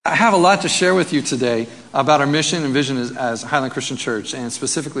I have a lot to share with you today about our mission and vision as Highland Christian Church, and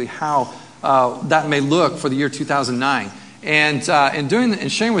specifically how that may look for the year 2009. And in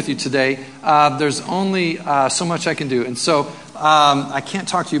sharing with you today, there's only so much I can do. And so I can't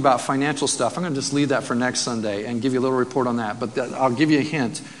talk to you about financial stuff. I'm going to just leave that for next Sunday and give you a little report on that. But I'll give you a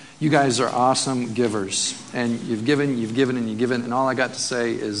hint. You guys are awesome givers. And you've given, and you've given. And all I got to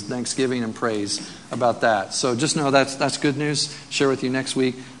say is thanksgiving and praise about that. So just know that's good news. Share with you next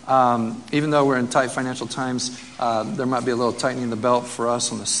week. Even though we're in tight financial times, there might be a little tightening the belt for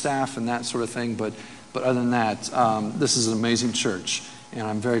us on the staff and that sort of thing. But other than that, this is an amazing church. And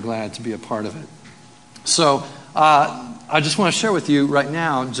I'm very glad to be a part of it. So I just want to share with you right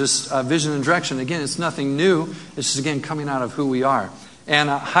now just vision and direction. Again, it's nothing new. It's just, again, coming out of who we are. And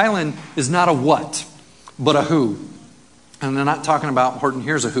Highland is not a what, but a who. And I'm not talking about Horton,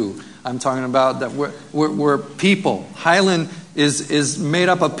 here's a who. I'm talking about that we're people. Highland is made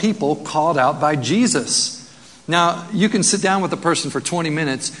up of people called out by Jesus. Now, you can sit down with a person for 20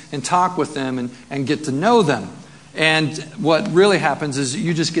 minutes and talk with them and get to know them. And what really happens is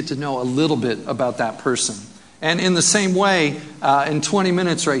you just get to know a little bit about that person. And in the same way, in 20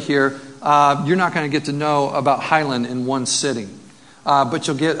 minutes right here, you're not going to get to know about Highland in one sitting. But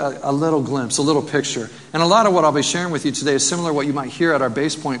you'll get a little glimpse, a little picture. And a lot of what I'll be sharing with you today is similar to what you might hear at our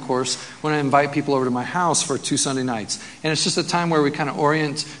Base Point course when I invite people over to my house for 2 Sunday nights. And it's just a time where we kind of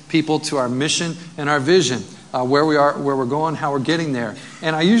orient people to our mission and our vision, where we are, where we're going, how we're getting there.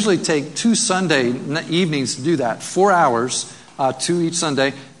 And I usually take 2 Sunday evenings to do that, 4 hours, 2 each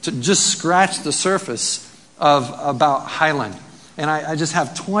Sunday, to just scratch the surface about Highland. And I just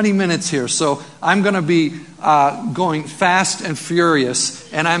have 20 minutes here, so I'm going to be going fast and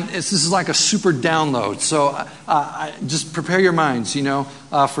furious. And this is like a super download. So just prepare your minds,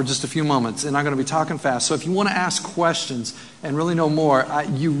 for just a few moments. And I'm going to be talking fast. So if you want to ask questions and really know more,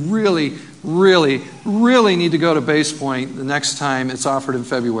 you really, really, really need to go to Base Point the next time it's offered in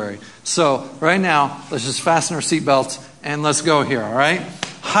February. So right now, let's just fasten our seatbelts and let's go here, all right?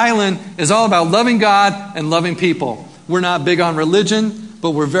 Highland is all about loving God and loving people. We're not big on religion,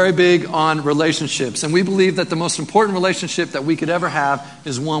 but we're very big on relationships. And we believe that the most important relationship that we could ever have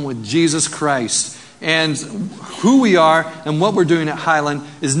is one with Jesus Christ. And who we are and what we're doing at Highland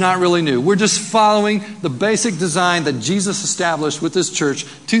is not really new. We're just following the basic design that Jesus established with this church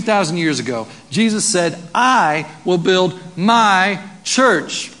 2,000 years ago. Jesus said, I will build my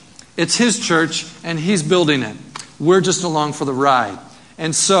church. It's His church, and He's building it. We're just along for the ride.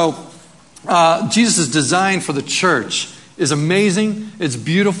 And so Jesus' design for the church is amazing, it's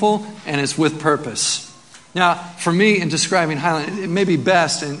beautiful, and it's with purpose. Now, for me, in describing Highland, it may be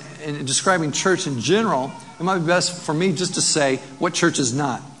best, in describing church in general, it might be best for me just to say what church is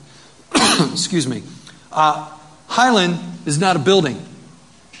not. Excuse me. Highland is not a building,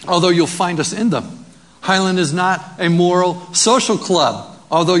 although you'll find us in them. Highland is not a moral social club,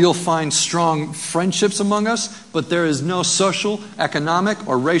 although you'll find strong friendships among us, but there is no social, economic,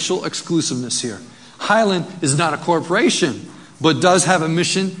 or racial exclusiveness here. Highland is not a corporation, but does have a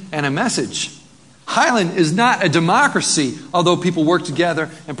mission and a message. Highland is not a democracy, although people work together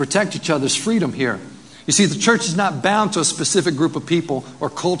and protect each other's freedom here. You see, the church is not bound to a specific group of people or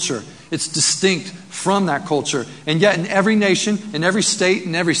culture. It's distinct from that culture. And yet in every nation, in every state,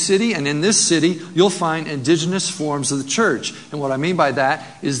 in every city, and in this city, you'll find indigenous forms of the church. And what I mean by that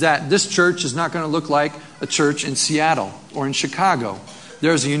is that this church is not going to look like a church in Seattle or in Chicago.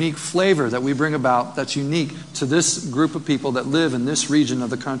 There's a unique flavor that we bring about that's unique to this group of people that live in this region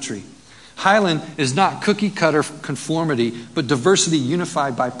of the country. Highland is not cookie-cutter conformity, but diversity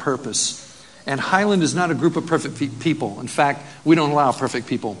unified by purpose. And Highland is not a group of perfect people. In fact, we don't allow perfect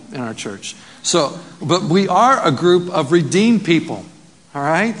people in our church. But we are a group of redeemed people. All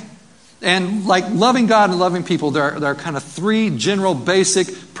right? And like loving God and loving people, there are kind of 3 general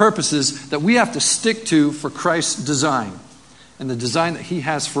basic purposes that we have to stick to for Christ's design. And the design that He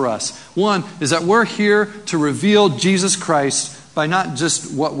has for us. One is that we're here to reveal Jesus Christ by not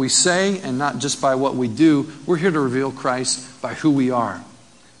just what we say and not just by what we do. We're here to reveal Christ by who we are.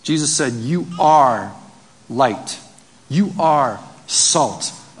 Jesus said, you are light. You are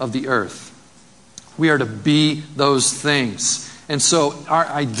salt of the earth. We are to be those things. And so our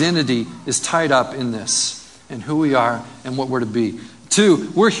identity is tied up in this, and who we are and what we're to be.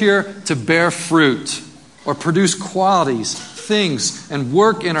 2, we're here to bear fruit or produce qualities, things, and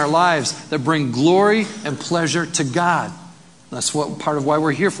work in our lives that bring glory and pleasure to God. That's what part of why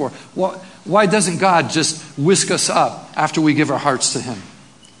we're here for. Why doesn't God just whisk us up after we give our hearts to Him?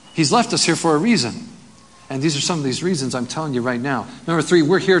 He's left us here for a reason. And these are some of these reasons I'm telling you right now. Number 3,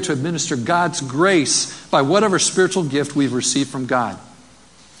 we're here to administer God's grace by whatever spiritual gift we've received from God.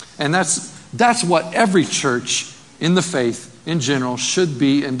 And that's what every church in the faith in general should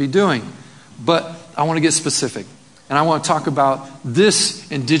be and be doing. But I want to get specific. And I want to talk about this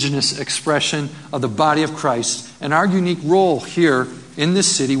indigenous expression of the body of Christ and our unique role here in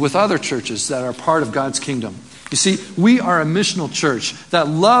this city with other churches that are part of God's kingdom. You see, we are a missional church that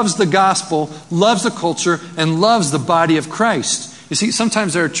loves the gospel, loves the culture, and loves the body of Christ. You see,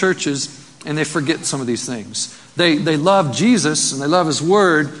 sometimes there are churches and they forget some of these things. They love Jesus and they love His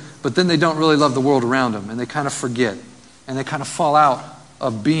Word, but then they don't really love the world around them, and they kind of forget. And they kind of fall out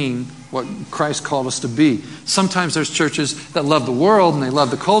of being what Christ called us to be. Sometimes there's churches that love the world and they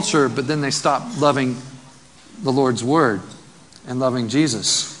love the culture, but then they stop loving the Lord's Word and loving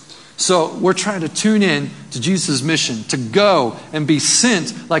Jesus. So we're trying to tune in to Jesus' mission to go and be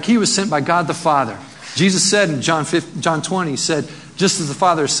sent like He was sent by God the Father. Jesus said in John 20, He said, just as the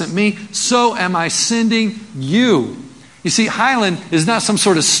Father has sent me, so am I sending you. You see, Highland is not some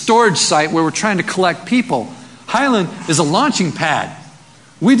sort of storage site where we're trying to collect people. Highland is a launching pad.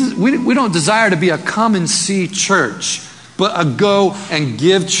 We don't desire to be a come and see church, but a go and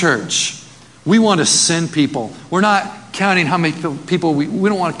give church. We want to send people. We're not counting how many people we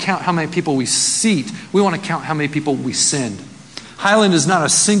don't want to count how many people we seat. We want to count how many people we send. Highland is not a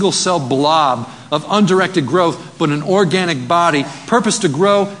single cell blob of undirected growth, but an organic body, purposed to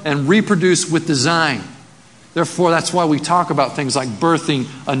grow and reproduce with design. Therefore, that's why we talk about things like birthing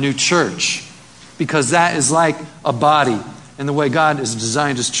a new church, because that is like a body and the way God has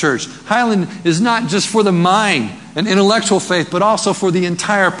designed His church. Highland is not just for the mind and intellectual faith, but also for the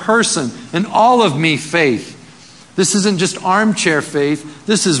entire person and all of me faith. This isn't just armchair faith.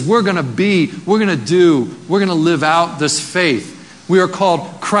 This is we're going to be, we're going to do, we're going to live out this faith. We are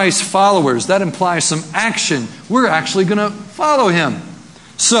called Christ followers. That implies some action. We're actually going to follow Him.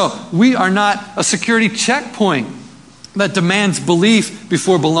 So we are not a security checkpoint that demands belief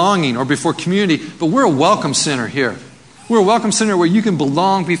before belonging or before community, but we're a welcome center here. We're a welcome center where you can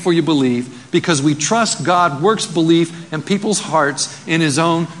belong before you believe, because we trust God works belief in people's hearts in His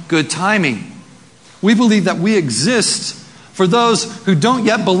own good timing. We believe that we exist for those who don't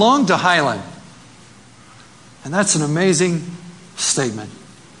yet belong to Highland. And that's an amazing statement.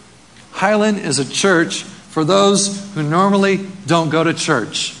 Highland is a church for those who normally don't go to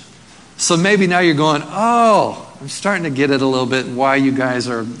church. So maybe now you're going, oh, I'm starting to get it a little bit why you guys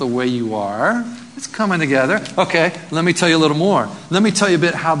are the way you are. It's coming together. Okay, let me tell you a little more. Let me tell you a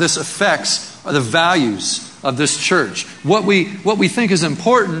bit how this affects the values of this church. What we think is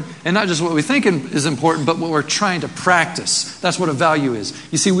important, and not just what we think is important, but what we're trying to practice. That's what a value is.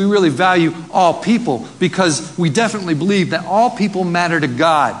 You see, we really value all people because we definitely believe that all people matter to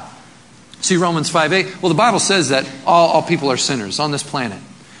God. See Romans 5:8? Well, the Bible says that all people are sinners on this planet.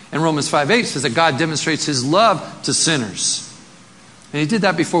 And Romans 5:8 says that God demonstrates His love to sinners. And He did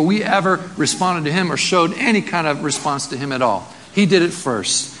that before we ever responded to Him or showed any kind of response to Him at all. He did it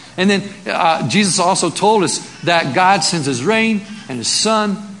first. And then Jesus also told us that God sends His rain and His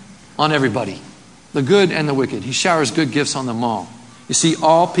sun on everybody, the good and the wicked. He showers good gifts on them all. You see,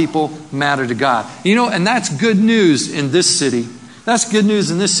 all people matter to God. You know, and that's good news in this city. That's good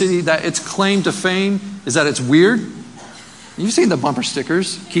news in this city, that its claim to fame is that it's weird. You've seen the bumper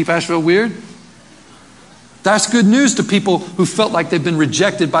stickers, Keep Asheville Weird. That's good news to people who felt like they've been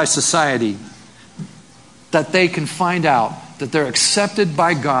rejected by society, that they can find out that they're accepted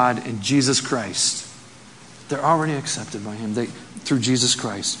by God in Jesus Christ. They're already accepted by Him through Jesus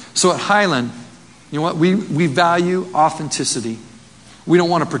Christ. So at Highland, you know what? We value authenticity. We don't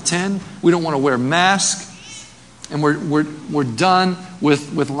want to pretend. We don't want to wear masks. And we're done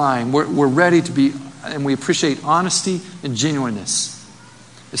with lying. We're ready to be, and we appreciate honesty and genuineness.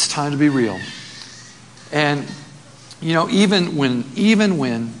 It's time to be real. And, you know, even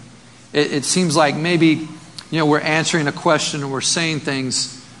when it seems like maybe, you know, we're answering a question and we're saying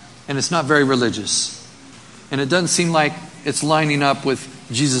things and it's not very religious. And it doesn't seem like it's lining up with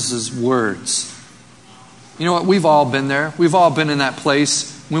Jesus' words. You know what? We've all been there. We've all been in that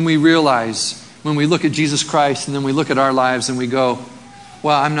place when we realize, when we look at Jesus Christ and then we look at our lives and we go,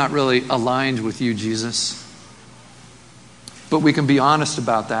 well, I'm not really aligned with you, Jesus. But we can be honest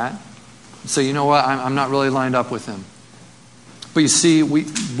about that and say, you know what? I'm not really lined up with Him. But you see,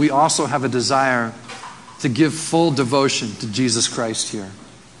 we also have a desire to give full devotion to Jesus Christ here.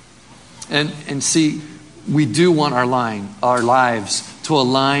 And see, we do want our lives to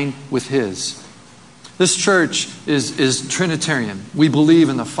align with His. This church is Trinitarian. We believe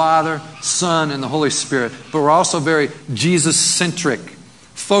in the Father, Son, and the Holy Spirit. But we're also very Jesus-centric,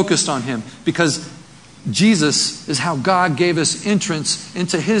 focused on Him. Because Jesus is how God gave us entrance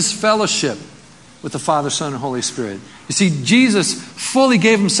into His fellowship. with the Father, Son, and Holy Spirit. You see, Jesus fully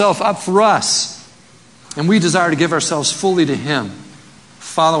gave himself up for us. And we desire to give ourselves fully to him,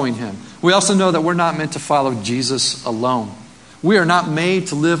 following him. We also know that we're not meant to follow Jesus alone. We are not made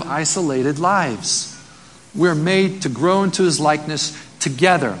to live isolated lives. We're made to grow into his likeness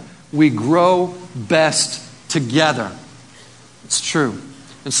together. We grow best together. It's true.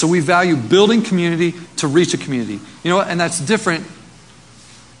 And so we value building community to reach a community. You know what? And that's different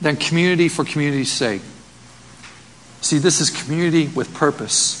than community for community's sake. See, this is community with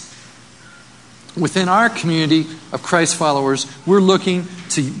purpose. Within our community of Christ followers, we're looking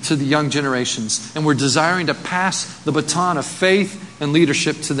to the young generations, and we're desiring to pass the baton of faith and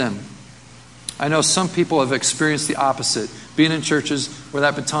leadership to them. I know some people have experienced the opposite, being in churches where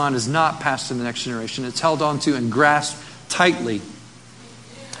that baton is not passed to the next generation. It's held onto and grasped tightly.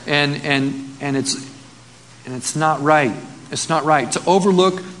 And it's not right. It's not right. To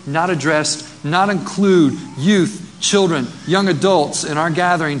overlook, not address, not include youth, children, young adults in our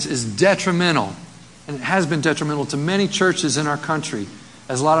gatherings is detrimental. And it has been detrimental to many churches in our country,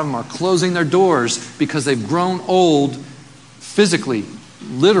 as a lot of them are closing their doors because they've grown old physically.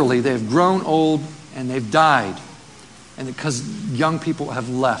 Literally, they've grown old and they've died. And because young people have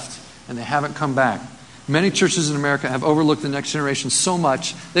left and they haven't come back. Many churches in America have overlooked the next generation so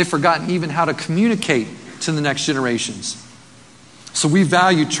much, they've forgotten even how to communicate to the next generations. So we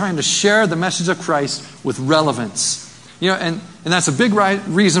value trying to share the message of Christ with relevance. You know, and that's a big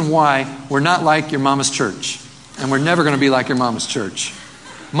reason why we're not like your mama's church. And we're never going to be like your mama's church.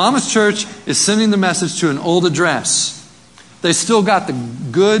 Mama's church is sending the message to an old address. They still got the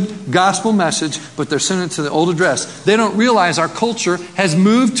good gospel message, but they're sending it to the old address. They don't realize our culture has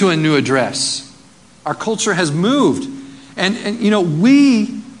moved to a new address. Our culture has moved. And you know,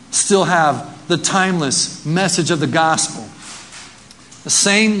 we still have the timeless message of the gospel. The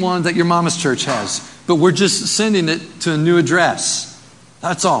same one that your mama's church has. But we're just sending it to a new address.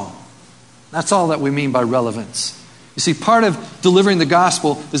 That's all. That's all that we mean by relevance. You see, part of delivering the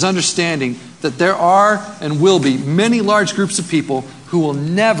gospel is understanding that there are and will be many large groups of people who will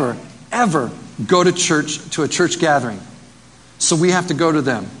never, ever go to church, to a church gathering. So we have to go to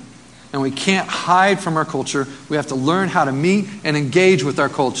them. And we can't hide from our culture. We have to learn how to meet and engage with our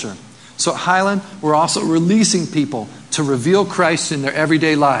culture. So at Highland, we're also releasing people to reveal Christ in their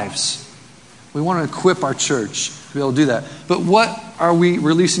everyday lives. We want to equip our church to be able to do that. But what are we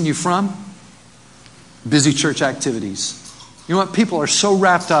releasing you from? Busy church activities. You know what? People are so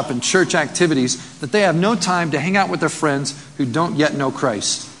wrapped up in church activities that they have no time to hang out with their friends who don't yet know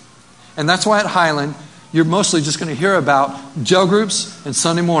Christ. And that's why at Highland, you're mostly just going to hear about jail groups and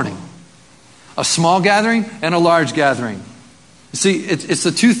Sunday morning. A small gathering and a large gathering. You see, it's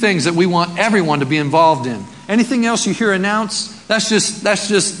the two things that we want everyone to be involved in. Anything else you hear announced, that's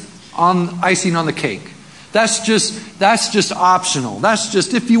just on icing on the cake. That's just optional. That's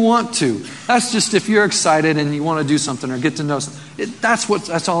just if you want to. That's just if you're excited and you want to do something or get to know something.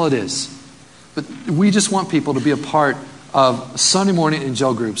 That's all it is. But we just want people to be a part of Sunday morning in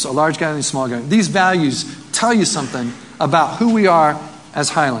jail groups, a large gathering, small gathering. These values tell you something about who we are as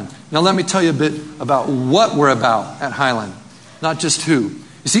Highland. Now let me tell you a bit about what we're about at Highland, not just who.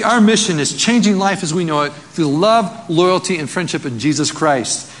 You see, our mission is changing life as we know it through love, loyalty, and friendship in Jesus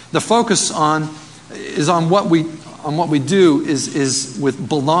Christ. The focus on what we do is with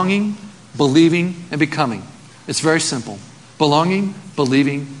belonging, believing, and becoming. It's very simple. Belonging,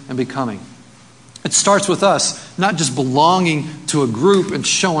 believing, and becoming. It starts with us not just belonging to a group and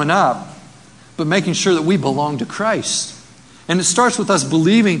showing up, but making sure that we belong to Christ. And it starts with us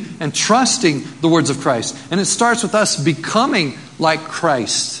believing and trusting the words of Christ. And it starts with us becoming like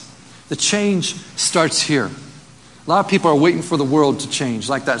Christ. The change starts here. A lot of people are waiting for the world to change,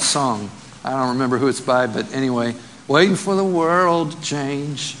 like that song. I don't remember who it's by, but anyway, waiting for the world to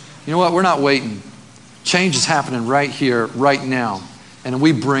change. You know what? We're not waiting. Change is happening right here, right now. And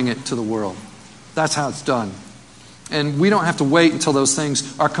we bring it to the world. That's how it's done. And we don't have to wait until those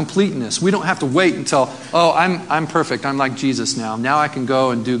things are completeness. We don't have to wait until, I'm perfect. I'm like Jesus now. Now I can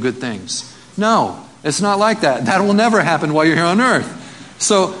go and do good things. No, it's not like that. That will never happen while you're here on earth.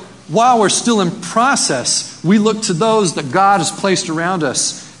 So while we're still in process, we look to those that God has placed around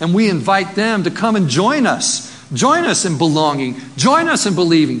us. And we invite them to come and join us. Join us in belonging. Join us in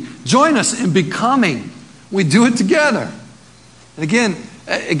believing. Join us in becoming. We do it together. And again,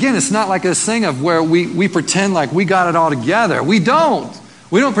 it's not like this thing of where we pretend like we got it all together. We don't.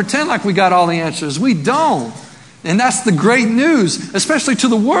 We don't pretend like we got all the answers. We don't. And that's the great news, especially to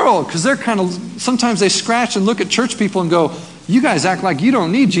the world, because they're sometimes they scratch and look at church people and go, you guys act like you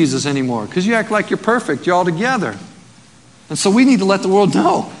don't need Jesus anymore because you act like you're perfect. You're all together. And so we need to let the world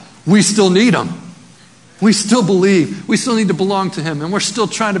know we still need Him. We still believe. We still need to belong to Him, and we're still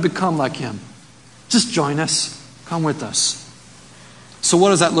trying to become like Him. Just join us. Come with us. So what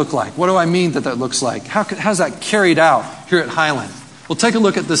does that look like? What do I mean that looks like? How's that carried out here at Highland? Well, take a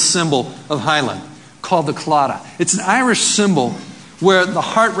look at this symbol of Highland called the Claddagh. It's an Irish symbol where the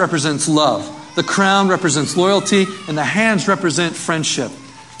heart represents love, the crown represents loyalty, and the hands represent friendship.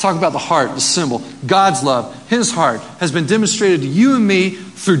 Talk about the heart, the symbol. God's love, His heart, has been demonstrated to you and me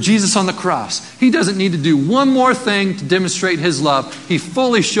through Jesus on the cross. He doesn't need to do one more thing to demonstrate His love. He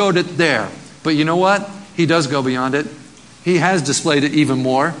fully showed it there. But you know what? He does go beyond it. He has displayed it even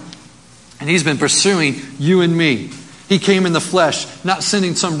more. And He's been pursuing you and me. He came in the flesh, not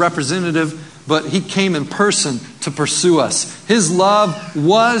sending some representative, but He came in person to pursue us. His love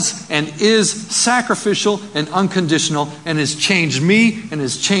was and is sacrificial and unconditional, and has changed me and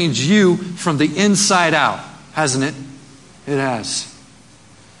has changed you from the inside out, hasn't it? It has.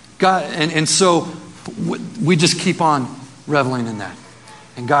 God, and so we just keep on reveling in that.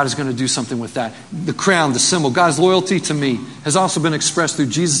 And God is going to do something with that. The crown, the symbol, God's loyalty to me has also been expressed through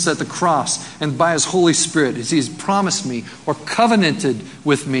Jesus at the cross and by His Holy Spirit, as He has promised me or covenanted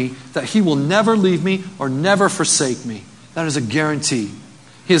with me that He will never leave me or never forsake me. That is a guarantee.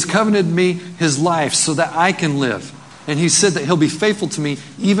 He has covenanted me His life so that I can live. And He said that He'll be faithful to me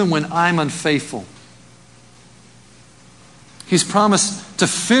even when I'm unfaithful. He's promised to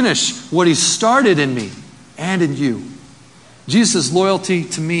finish what He started in me and in you. Jesus' loyalty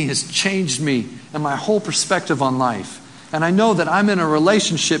to me has changed me and my whole perspective on life. And I know that I'm in a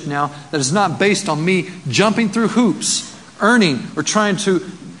relationship now that is not based on me jumping through hoops, earning, or trying to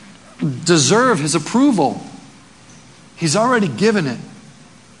deserve His approval. He's already given it.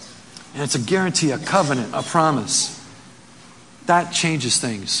 And it's a guarantee, a covenant, a promise. That changes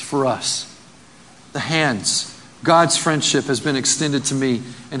things for us. The hands. God's friendship has been extended to me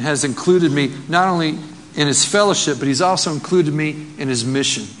and has included me not only in His fellowship, but He's also included me in His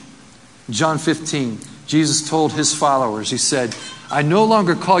mission. John 15, Jesus told His followers, He said, I no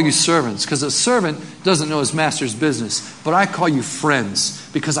longer call you servants, because a servant doesn't know his master's business, but I call you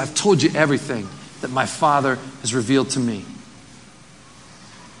friends, because I've told you everything that my Father has revealed to me.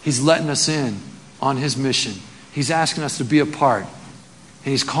 He's letting us in on His mission. He's asking us to be a part.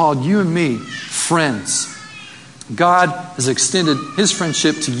 And He's called you and me friends. God has extended His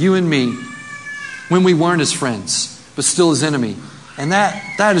friendship to you and me when we weren't His friends, but still His enemy. And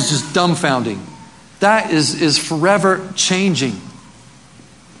that is just dumbfounding. That is forever changing.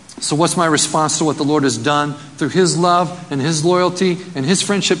 So what's my response to what the Lord has done through His love and His loyalty and His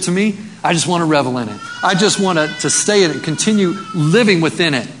friendship to me? I just want to revel in it. I just want to stay in it, continue living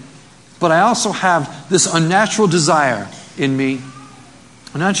within it. But I also have this unnatural desire in me,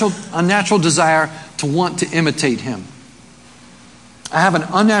 unnatural desire to want to imitate Him. I have an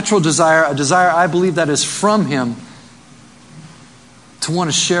unnatural desire, a desire I believe that is from Him, to want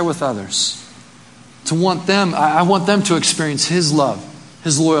to share with others. To want them, I want them to experience His love,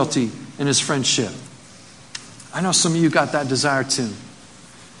 His loyalty, and His friendship. I know some of you got that desire too.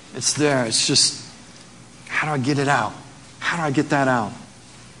 It's there. It's just, how do I get it out? How do I get that out?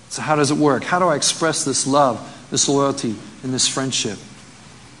 So how does it work? How do I express this love, this loyalty, and this friendship?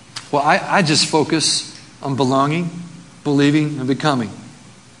 Well, I just focus on belonging, believing, and becoming.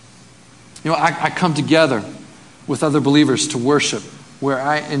 You know, I come together with other believers to worship, where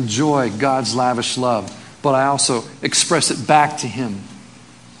I enjoy God's lavish love, but I also express it back to Him.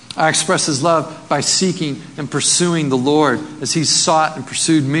 I express His love by seeking and pursuing the Lord as He sought and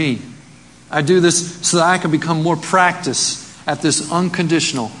pursued me. I do this so that I can become more practiced at this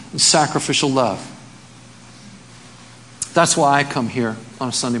unconditional and sacrificial love. That's why I come here on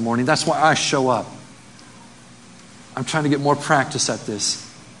a Sunday morning. That's why I show up. I'm trying to get more practice at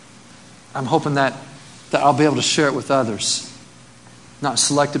this. I'm hoping that I'll be able to share it with others, not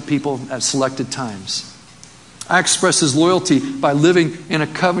selected people at selected times. I express His loyalty by living in a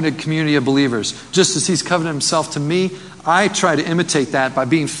covenanted community of believers. Just as He's covenanted Himself to me, I try to imitate that by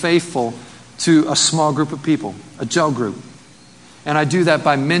being faithful to a small group of people, a gel group. And I do that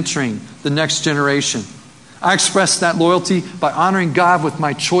by mentoring the next generation. I express that loyalty by honoring God with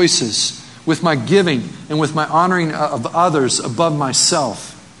my choices, with my giving, and with my honoring of others above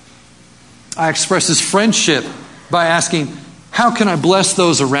myself. I express His friendship by asking, how can I bless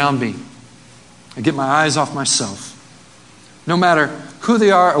those around me? I get my eyes off myself. No matter who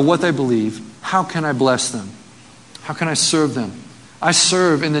they are or what they believe, how can I bless them? How can I serve them? I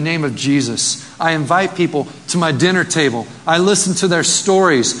serve in the name of Jesus. I invite people to my dinner table. I listen to their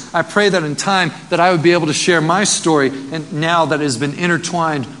stories. I pray that in time that I would be able to share my story, and now that it has been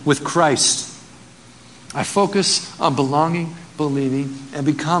intertwined with Christ. I focus on belonging, believing, and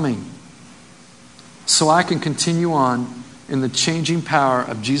becoming. so I can continue on in the changing power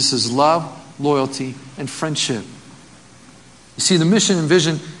of Jesus' love, loyalty, and friendship. You see, the mission and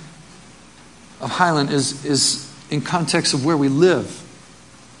vision of Highland is in context of where we live.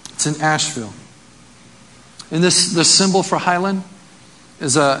 It's in Asheville. And the symbol for Highland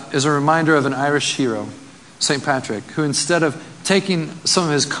is a reminder of an Irish hero, St. Patrick, who instead of taking some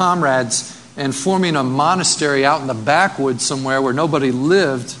of his comrades and forming a monastery out in the backwoods somewhere where nobody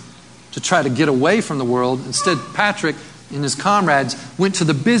lived to try to get away from the world, instead Patrick and his comrades went to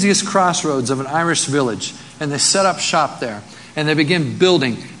the busiest crossroads of an Irish village, and they set up shop there, and they began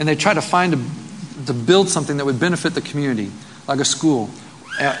building, and they tried to build something that would benefit the community, like a school.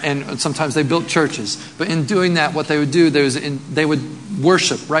 And sometimes they built churches. But in doing that, what they would do, they would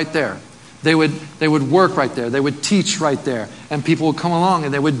worship right there. They would work right there. They would teach right there. And people would come along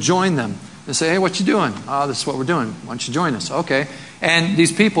and they would join them and say, hey, what you doing? Oh, this is what we're doing. Why don't you join us? Okay. And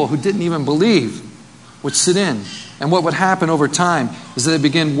these people who didn't even believe would sit in. And what would happen over time is that they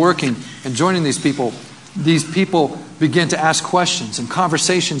begin working and joining these people. These people begin to ask questions and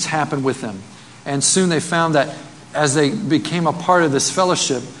conversations happen with them. And soon they found that as they became a part of this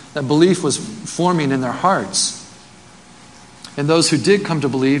fellowship, that belief was forming in their hearts. And those who did come to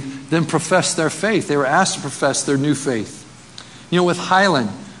believe then professed their faith. They were asked to profess their new faith. You know, with Highland,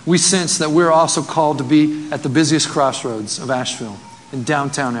 we sense that we're also called to be at the busiest crossroads of Asheville, in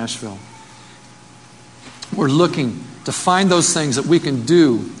downtown Asheville. We're looking to find those things that we can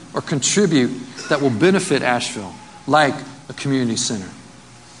do or contribute that will benefit Asheville, like a community center.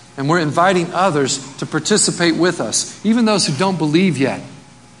 And we're inviting others to participate with us, even those who don't believe yet,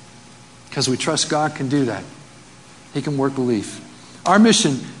 because we trust God can do that. He can work belief. Our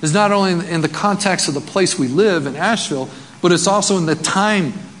mission is not only in the context of the place we live in Asheville, but it's also in the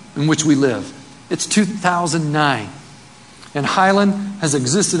time in which we live. It's 2009. And Highland has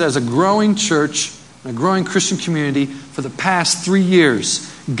existed as a growing church, a growing Christian community for the past 3 years.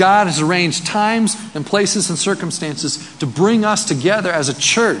 God has arranged times and places and circumstances to bring us together as a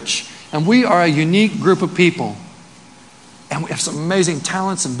church. And we are a unique group of people. And we have some amazing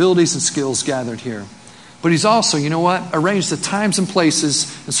talents and abilities and skills gathered here. But He's also, you know what, arranged the times and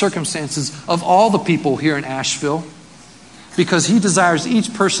places and circumstances of all the people here in Asheville, because He desires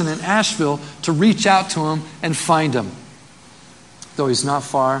each person in Asheville to reach out to Him and find Him, though He's not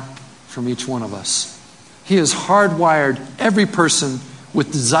far from each one of us. He has hardwired every person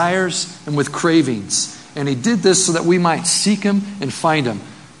with desires and with cravings. And He did this so that we might seek Him and find Him.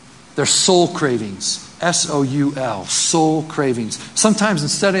 They're soul cravings. S-O-U-L, soul cravings. Sometimes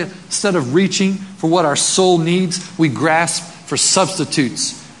instead of reaching for what our soul needs, we grasp for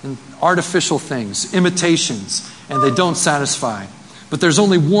substitutes and artificial things, imitations, and they don't satisfy. But there's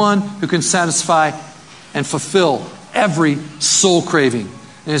only one who can satisfy and fulfill every soul craving.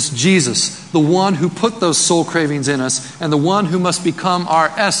 And it's Jesus, the one who put those soul cravings in us, and the one who must become our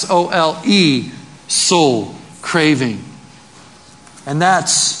S-O-L-E, soul craving. And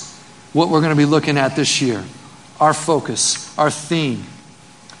that's what we're going to be looking at this year. Our focus, our theme,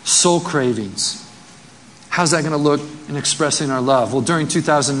 soul cravings. How's that going to look in expressing our love? Well, during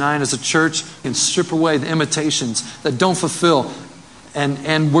 2009 as a church, we can strip away the imitations that don't fulfill,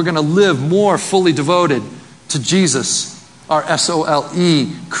 and we're going to live more fully devoted to Jesus, our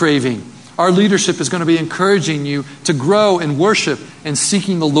S-O-L-E craving. Our leadership is going to be encouraging you to grow in worship and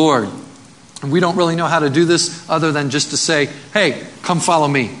seeking the Lord. And we don't really know how to do this other than just to say, hey, come follow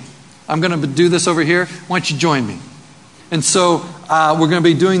me. I'm going to do this over here. Why don't you join me? And so we're going to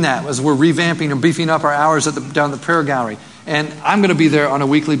be doing that as we're revamping and beefing up our hours down the prayer gallery. And I'm going to be there on a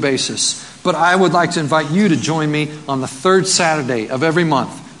weekly basis. But I would like to invite you to join me on the third Saturday of every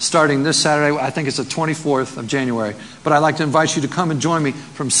month, starting this Saturday. I think it's the 24th of January. But I'd like to invite you to come and join me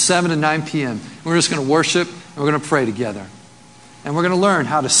from 7 to 9 p.m. We're just going to worship and we're going to pray together. And we're going to learn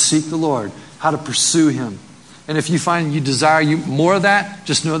how to seek the Lord, how to pursue Him. And if you find you desire more of that,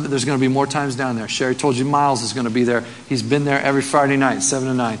 just know that there's going to be more times down there. Sherry told you Miles is going to be there. He's been there every Friday night, 7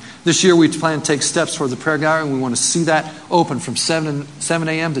 to 9. This year we plan to take steps toward the prayer gallery, and we want to see that open from 7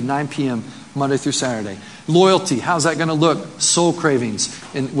 a.m. to 9 p.m. Monday through Saturday. Loyalty, how's that going to look? Soul cravings,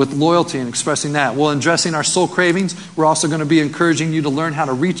 and with loyalty and expressing that. Well, in addressing our soul cravings, we're also going to be encouraging you to learn how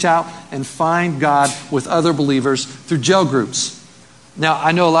to reach out and find God with other believers through gel groups. Now,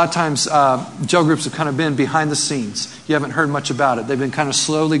 I know a lot of times gel groups have kind of been behind the scenes. You haven't heard much about it. They've been kind of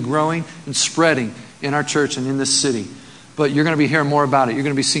slowly growing and spreading in our church and in this city. But you're going to be hearing more about it. You're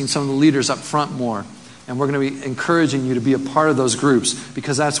going to be seeing some of the leaders up front more. And we're going to be encouraging you to be a part of those groups,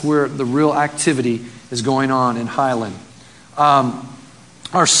 because that's where the real activity is going on in Highland.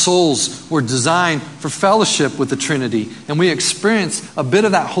 Our souls were designed for fellowship with the Trinity. And we experience a bit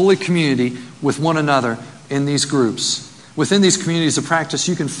of that holy community with one another in these groups. Within these communities of practice,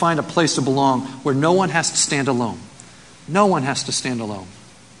 you can find a place to belong where no one has to stand alone. No one has to stand alone.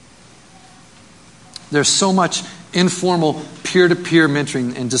 There's so much informal peer-to-peer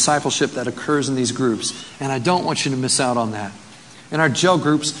mentoring and discipleship that occurs in these groups, and I don't want you to miss out on that. In our jail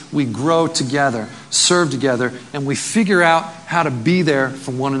groups, we grow together, serve together, and we figure out how to be there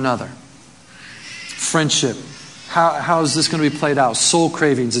for one another. Friendship. How is this going to be played out? Soul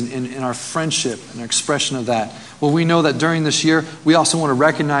cravings in our friendship and our expression of that. Well, we know that during this year, we also want to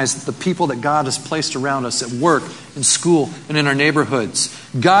recognize the people that God has placed around us at work, in school, and in our neighborhoods.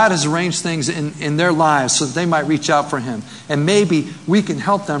 God has arranged things in their lives so that they might reach out for Him. And maybe we can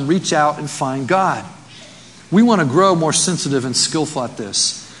help them reach out and find God. We want to grow more sensitive and skillful at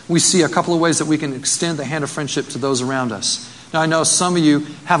this. We see a couple of ways that we can extend the hand of friendship to those around us. Now, I know some of you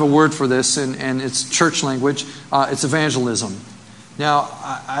have a word for this, and it's church language. It's evangelism. Now,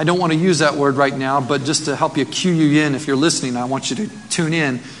 I don't want to use that word right now, but just to help you cue you in, if you're listening, I want you to tune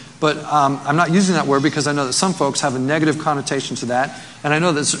in. But I'm not using that word because I know that some folks have a negative connotation to that, and I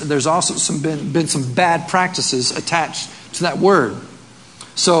know that there's also been some bad practices attached to that word.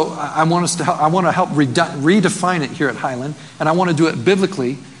 So I want to help redefine it here at Highland, and I want to do it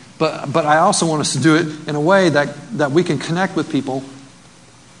biblically. But I also want us to do it in a way that we can connect with people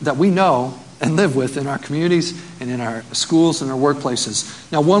that we know and live with in our communities and in our schools and our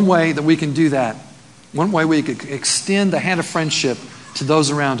workplaces. Now, one way that we can do that, one way we could extend the hand of friendship to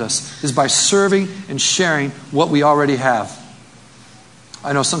those around us is by serving and sharing what we already have.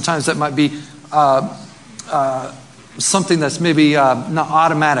 I know sometimes that might be something that's maybe not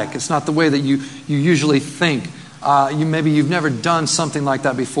automatic. It's not the way that you usually think. Maybe you've never done something like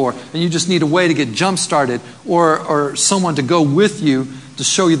that before, and you just need a way to get jump-started or someone to go with you to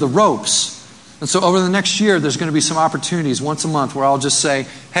show you the ropes. And so over the next year, there's going to be some opportunities once a month where I'll just say,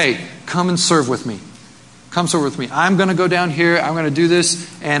 hey, come and serve with me. Come serve with me. I'm going to go down here. I'm going to do this.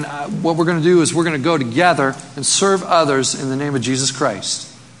 And what we're going to do is we're going to go together and serve others in the name of Jesus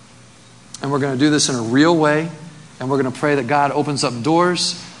Christ. And we're going to do this in a real way. And we're going to pray that God opens up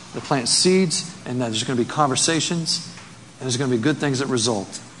doors, that plants seeds, and that there's going to be conversations, and there's going to be good things that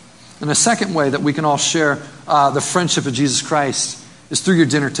result. And the second way that we can all share the friendship of Jesus Christ is through your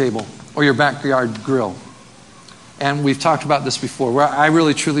dinner table or your backyard grill. And we've talked about this before, where I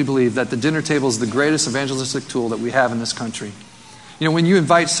really truly believe that the dinner table is the greatest evangelistic tool that we have in this country. You know, when you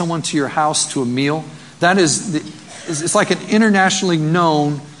invite someone to your house to a meal, it's like an internationally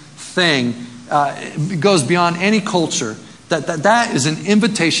known thing. It goes beyond any culture. That is an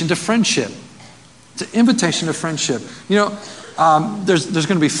invitation to friendship. It's an invitation to friendship. You know, there's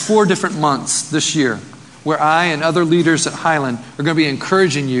going to be 4 different months this year where I and other leaders at Highland are going to be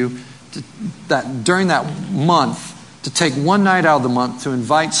encouraging you that during that month to take one night out of the month to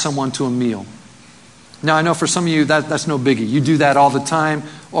invite someone to a meal. Now, I know for some of you that's no biggie. You do that all the time,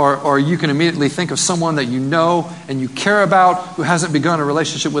 or you can immediately think of someone that you know and you care about who hasn't begun a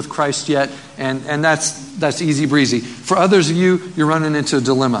relationship with Christ yet, and that's easy breezy. For others of you, you're running into a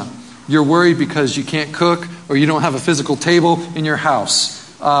dilemma. You're worried because you can't cook or you don't have a physical table in your house.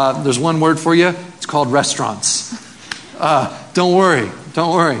 There's one word for you. It's called restaurants. Don't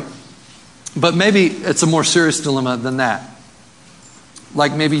worry. But maybe it's a more serious dilemma than that.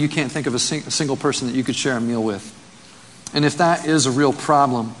 Like maybe you can't think of a single person that you could share a meal with. And if that is a real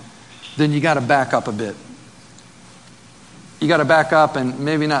problem, then you got to back up a bit. You got to back up and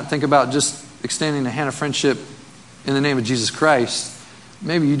maybe not think about just extending a hand of friendship in the name of Jesus Christ.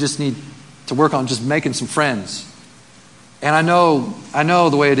 Maybe you just need to work on just making some friends. And I know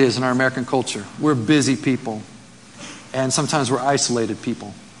the way it is in our American culture. We're busy people. And sometimes we're isolated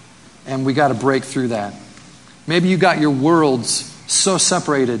people. And we got to break through that. Maybe you got your worlds so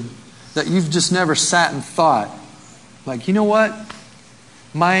separated that you've just never sat and thought, like, you know what?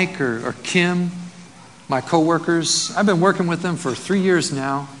 Mike or Kim, my coworkers, I've been working with them for 3 years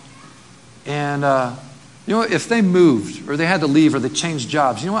now. And, you know, if they moved or they had to leave or they changed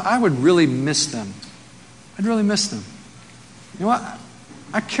jobs, you know what? I would really miss them. I'd really miss them. You know what?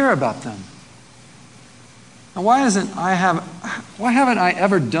 I care about them. Now, why haven't I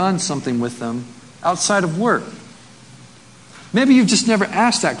ever done something with them outside of work? Maybe you've just never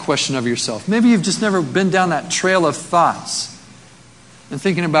asked that question of yourself. Maybe you've just never been down that trail of thoughts and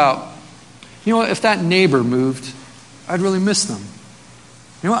thinking about, you know what, if that neighbor moved, I'd really miss them.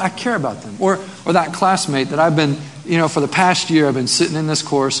 You know what, I care about them. Or that classmate that I've been, you know, for the past year, I've been sitting in this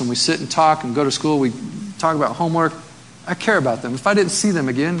course and we sit and talk and go to school, we talk about homework. I care about them. If I didn't see them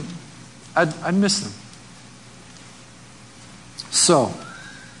again, I'd miss them. So,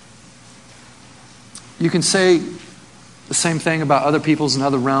 you can say the same thing about other peoples in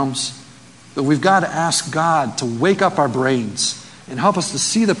other realms. But we've got to ask God to wake up our brains and help us to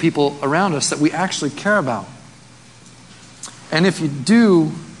see the people around us that we actually care about. And if you do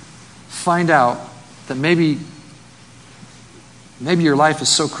find out that maybe your life is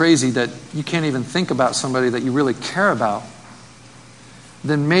so crazy that you can't even think about somebody that you really care about,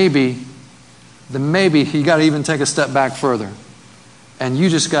 then maybe you got to even take a step back further. And you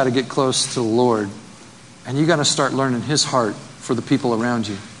just got to get close to the Lord. And you got to start learning His heart for the people around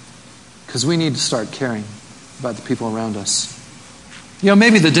you. Because we need to start caring about the people around us.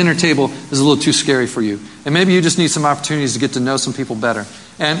 Maybe the dinner table is a little too scary for you. And maybe you just need some opportunities to get to know some people better.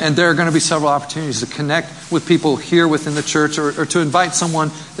 And there are going to be several opportunities to connect with people here within the church or to invite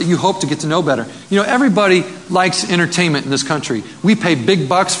someone that you hope to get to know better. Everybody likes entertainment in this country. We pay big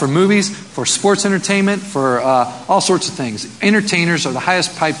bucks for movies, for sports entertainment, for all sorts of things. Entertainers are the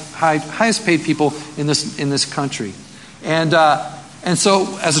highest paid people in this country. And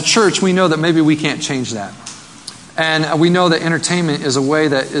so as a church, we know that maybe we can't change that. And we know that entertainment is a way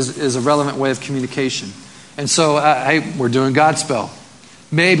that is a relevant way of communication. And so, we're doing Godspell.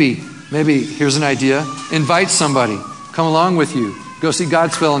 Maybe, here's an idea. Invite somebody. Come along with you. Go see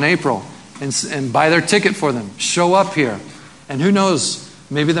Godspell in April. And buy their ticket for them. Show up here. And who knows,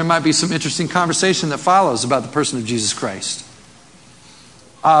 maybe there might be some interesting conversation that follows about the person of Jesus Christ.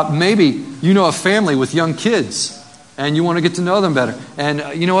 Maybe you know a family with young kids. And you want to get to know them better.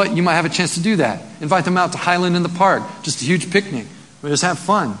 And you know what? You might have a chance to do that. Invite them out to Highland in the Park. Just a huge picnic. We'll just have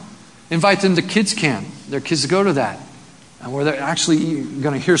fun. Invite them to kids camp. Their kids to go to that. And where they're actually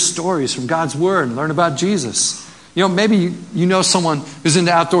going to hear stories from God's Word and learn about Jesus. Maybe you know someone who's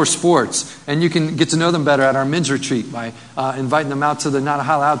into outdoor sports. And you can get to know them better at our men's retreat by inviting them out to the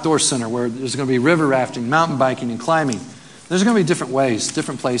Nantahala Outdoor Center where there's going to be river rafting, mountain biking, and climbing. There's going to be different ways,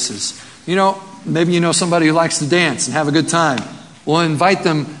 different places. Maybe you know somebody who likes to dance and have a good time. We'll invite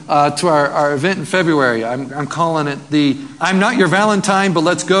them to our event in February. I'm calling it the I'm Not Your Valentine, but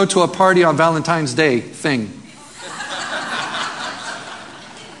let's go to a party on Valentine's Day thing.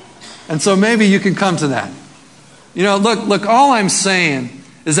 And so maybe you can come to that. Look, all I'm saying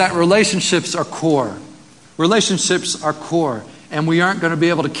is that relationships are core. Relationships are core. And we aren't going to be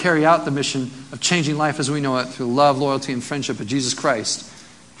able to carry out the mission of changing life as we know it through love, loyalty, and friendship of Jesus Christ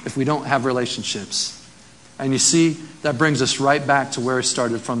if we don't have relationships. And you see, that brings us right back to where it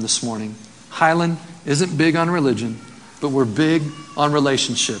started from this morning. Highland isn't big on religion, but we're big on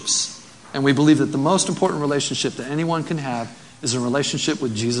relationships. And we believe that the most important relationship that anyone can have is a relationship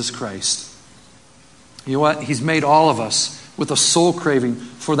with Jesus Christ. You know what? He's made all of us with a soul craving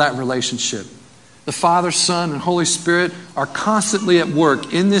for that relationship. The Father, Son, and Holy Spirit are constantly at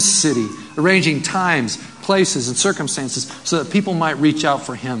work in this city, arranging times, places, and circumstances so that people might reach out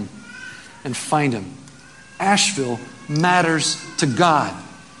for Him and find Him. Asheville matters to God.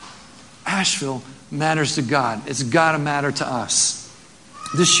 Asheville matters to God. It's got to matter to us.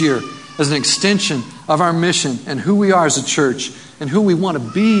 This year, as an extension of our mission and who we are as a church and who we want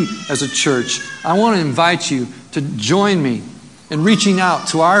to be as a church, I want to invite you to join me in reaching out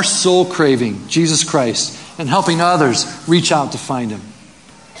to our soul craving, Jesus Christ, and helping others reach out to find Him.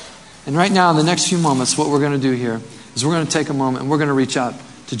 And right now, in the next few moments, what we're going to do here is we're going to take a moment and we're going to reach out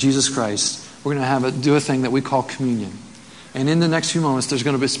to Jesus Christ. We're going to do a thing that we call communion. And in the next few moments, there's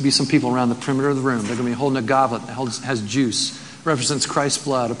going to be some people around the perimeter of the room. They're going to be holding a goblet that has juice, represents Christ's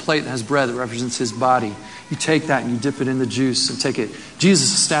blood, a plate that has bread that represents His body. You take that and you dip it in the juice and take it.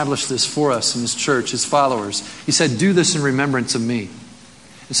 Jesus established this for us in His church, His followers. He said, do this in remembrance of me.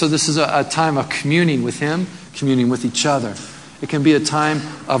 And so this is a time of communing with Him, communing with each other. It can be a time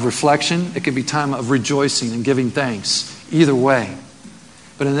of reflection. It can be a time of rejoicing and giving thanks. Either way.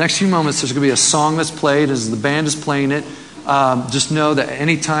 But in the next few moments, there's going to be a song that's played. As the band is playing it, just know that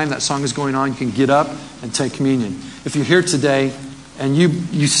any time that song is going on, you can get up and take communion. If you're here today and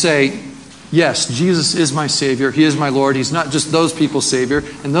you say, yes, Jesus is my Savior. He is my Lord. He's not just those people's Savior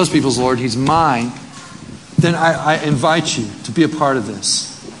and those people's Lord. He's mine. Then I invite you to be a part of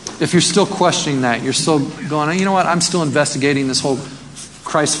this. If you're still questioning that, you're still going, you know what, I'm still investigating this whole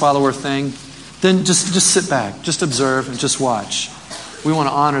Christ follower thing, then just sit back, just observe and just watch. We want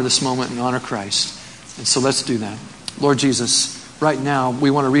to honor this moment and honor Christ. And so let's do that. Lord Jesus, right now we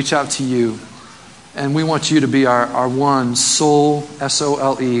want to reach out to You and we want You to be our one soul,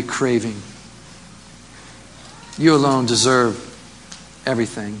 S-O-L-E, craving. You alone deserve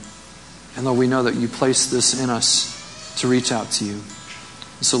everything. And Lord, we know that You placed this in us to reach out to You.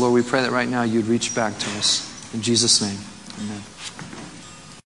 And so Lord, we pray that right now You'd reach back to us. In Jesus' name, amen.